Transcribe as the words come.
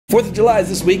4th of July is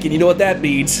this week, and you know what that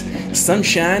means.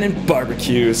 Sunshine and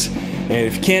barbecues. And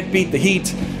if you can't beat the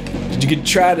heat, you could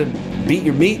try to beat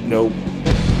your meat? Nope.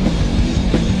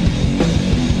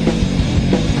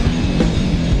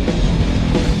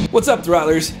 What's up,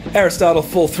 throttlers? Aristotle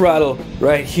Full Throttle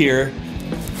right here.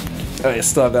 I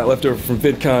still have that left over from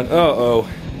VidCon. Uh-oh,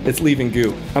 it's leaving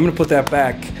goo. I'm gonna put that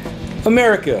back.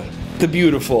 America, the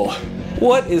beautiful.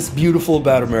 What is beautiful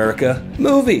about America?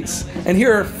 Movies. And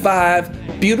here are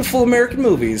 5 beautiful American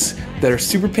movies that are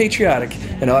super patriotic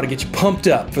and ought to get you pumped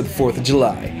up for the 4th of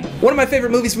July. One of my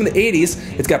favorite movies from the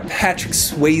 80s, it's got Patrick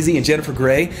Swayze and Jennifer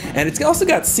Grey, and it's also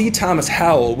got C. Thomas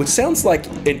Howell, which sounds like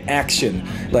an action.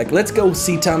 Like, let's go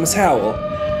see Thomas Howell.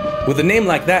 With a name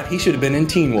like that, he should have been in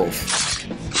Teen Wolf.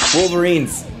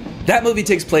 Wolverines. That movie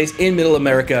takes place in Middle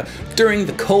America during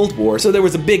the Cold War, so there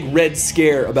was a big red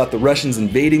scare about the Russians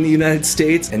invading the United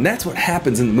States, and that's what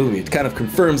happens in the movie. It kind of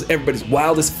confirms everybody's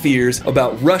wildest fears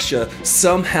about Russia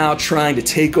somehow trying to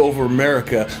take over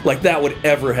America, like that would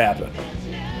ever happen.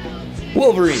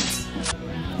 Wolverines.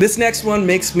 This next one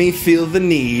makes me feel the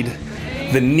need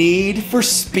for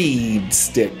speed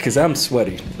stick, because I'm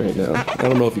sweaty right now. I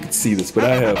don't know if you can see this, but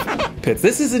I have pits.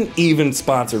 This isn't even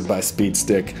sponsored by Speed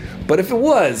Stick, but if it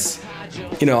was,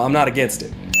 you know, I'm not against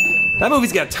it. That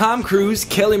movie's got Tom Cruise,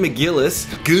 Kelly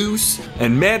McGillis, Goose,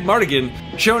 and Mad Mardigan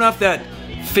showing off that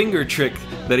finger trick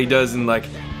that he does in like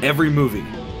every movie.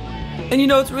 And you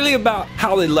know, it's really about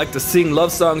how they like to sing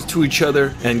love songs to each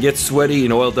other and get sweaty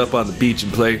and oiled up on the beach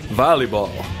and play volleyball.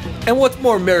 And what's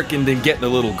more American than getting a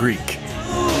little Greek?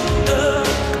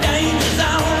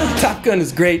 Top Gun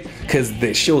is great because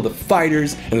they show the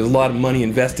fighters, and there's a lot of money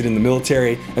invested in the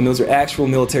military, and those are actual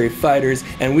military fighters,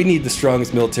 and we need the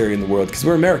strongest military in the world because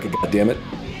we're America, goddammit.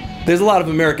 There's a lot of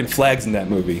American flags in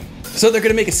that movie. So they're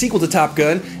gonna make a sequel to Top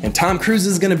Gun, and Tom Cruise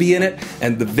is gonna be in it,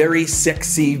 and the very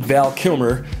sexy Val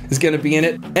Kilmer is gonna be in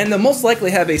it, and they'll most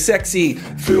likely have a sexy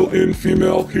fill-in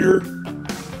female here.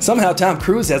 Somehow Tom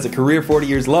Cruise has a career 40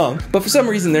 years long, but for some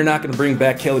reason they're not going to bring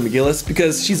back Kelly McGillis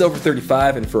because she's over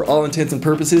 35 and for all intents and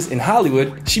purposes in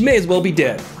Hollywood, she may as well be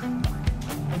dead.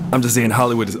 I'm just saying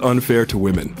Hollywood is unfair to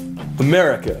women.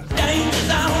 America.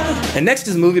 And next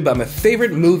is a movie by my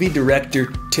favorite movie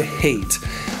director to hate.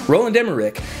 Roland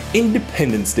Emmerich,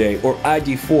 Independence Day, or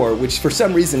ID4, which for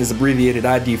some reason is abbreviated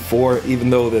ID4, even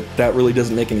though that really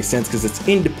doesn't make any sense because it's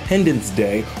Independence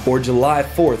Day or July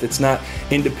 4th. It's not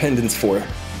Independence 4.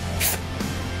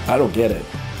 I don't get it.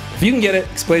 If you can get it,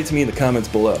 explain it to me in the comments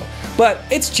below. But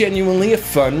it's genuinely a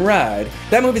fun ride.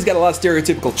 That movie's got a lot of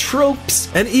stereotypical tropes,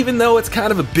 and even though it's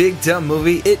kind of a big, dumb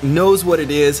movie, it knows what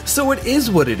it is, so it is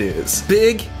what it is.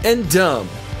 Big and dumb.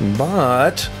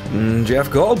 But Jeff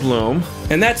Goldblum.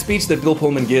 And that speech that Bill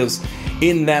Pullman gives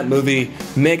in that movie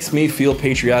makes me feel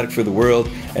patriotic for the world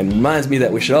and reminds me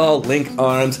that we should all link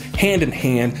arms hand in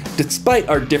hand despite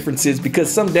our differences, because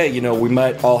someday, you know, we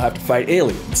might all have to fight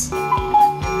aliens.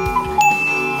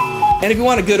 And if you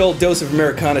want a good old dose of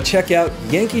Americana, check out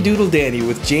Yankee Doodle Dandy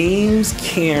with James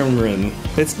Cameron.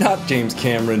 It's not James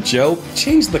Cameron, Joe.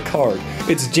 Change the card.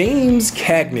 It's James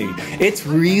Cagney. It's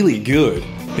really good.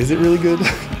 Is it really good?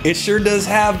 It sure does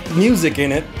have music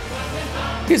in it.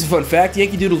 Here's a fun fact.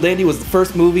 Yankee Doodle Dandy was the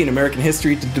first movie in American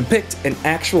history to depict an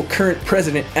actual current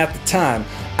president at the time.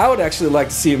 I would actually like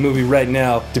to see a movie right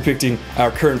now depicting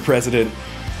our current president.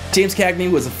 James Cagney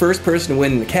was the first person to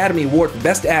win an Academy Award for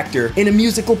Best Actor in a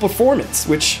musical performance,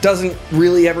 which doesn't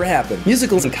really ever happen.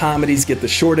 Musicals and comedies get the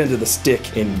short end of the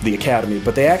stick in the Academy,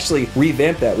 but they actually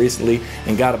revamped that recently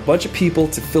and got a bunch of people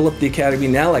to fill up the Academy.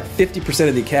 Now like 50%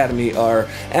 of the Academy are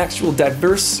actual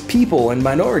diverse people and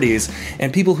minorities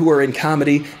and people who are in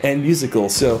comedy and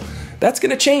musicals, so that's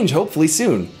gonna change hopefully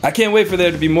soon. I can't wait for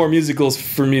there to be more musicals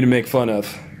for me to make fun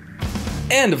of.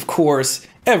 And of course,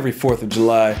 every 4th of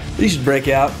July, you should break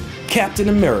out Captain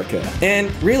America. And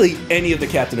really, any of the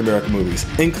Captain America movies.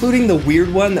 Including the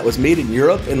weird one that was made in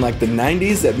Europe in like the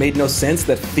 90s that made no sense,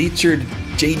 that featured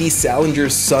JD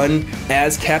Salinger's son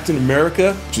as Captain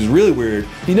America, which is really weird.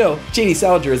 You know, JD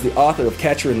Salinger is the author of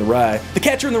Catcher in the Rye. The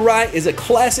Catcher in the Rye is a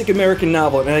classic American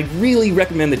novel, and I really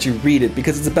recommend that you read it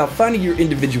because it's about finding your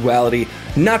individuality,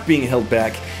 not being held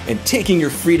back, and taking your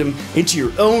freedom into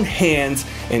your own hands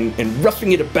and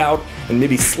roughing it about and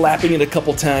maybe slapping it a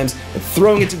couple times and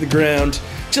throwing it to the ground,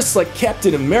 just like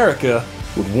Captain America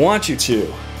would want you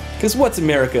to. Because what's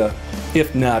America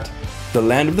if not the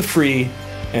land of the free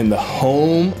and the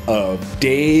home of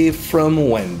Dave from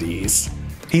Wendy's?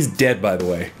 He's dead, by the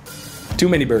way. Too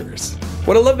many burgers.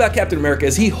 What I love about Captain America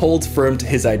is he holds firm to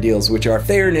his ideals, which are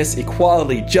fairness,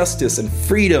 equality, justice, and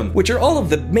freedom, which are all of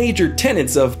the major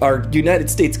tenets of our United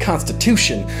States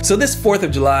Constitution. So this 4th of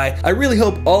July, I really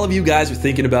hope all of you guys are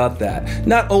thinking about that.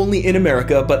 Not only in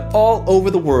America, but all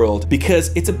over the world,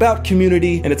 because it's about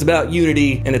community, and it's about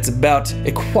unity, and it's about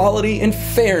equality and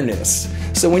fairness.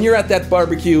 So when you're at that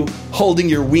barbecue, holding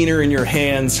your wiener in your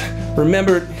hands,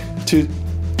 remember to...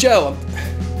 Joe,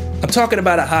 I'm talking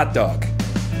about a hot dog,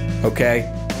 okay?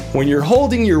 When you're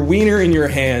holding your wiener in your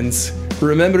hands,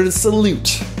 remember to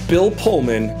salute Bill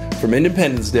Pullman from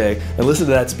Independence Day and listen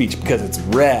to that speech because it's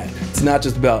rad. It's not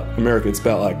just about America, it's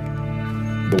about, like,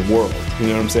 the world. You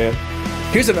know what I'm saying?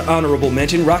 Here's an honorable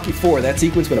mention, Rocky IV, that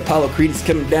sequence when Apollo Creed is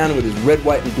coming down with his red,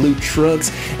 white, and blue trunks,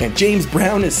 and James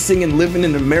Brown is singing Living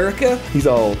in America. He's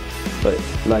all,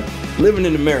 like Living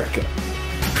in America.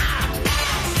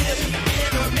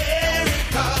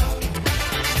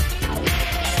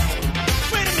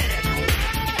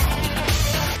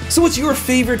 So what's your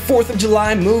favorite 4th of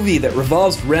July movie that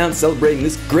revolves around celebrating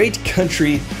this great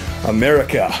country,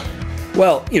 America?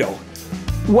 Well, you know,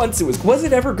 once it was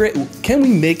it ever great? Can we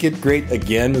make it great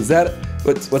again? Was that,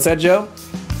 what's that, Joe?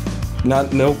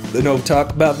 No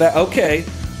talk about that? Okay.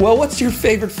 Well, what's your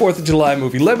favorite 4th of July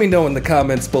movie? Let me know in the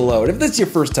comments below. And if this is your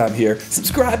first time here,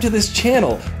 subscribe to this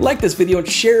channel, like this video, and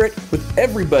share it with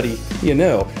everybody you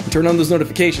know. And turn on those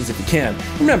notifications if you can.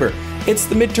 Remember, it's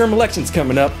the midterm elections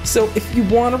coming up, so if you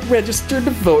want to register to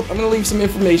vote, I'm going to leave some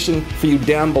information for you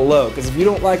down below, because if you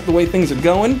don't like the way things are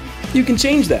going, you can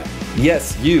change that.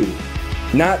 Yes, you.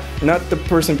 Not the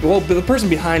person, well, the person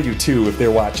behind you too, if they're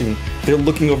watching. They're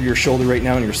looking over your shoulder right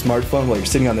now on your smartphone while you're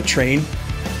sitting on the train.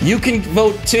 You can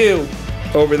vote too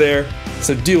over there,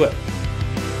 so do it.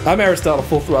 I'm Aristotle,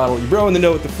 Full Throttle, your bro in the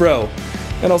know with the fro,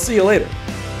 and I'll see you later.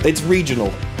 It's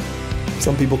regional.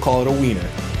 Some people call it a wiener.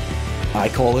 I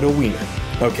call it a wiener,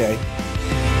 okay?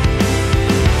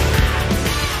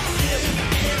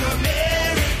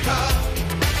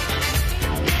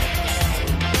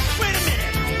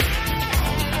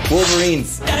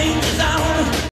 Wolverines.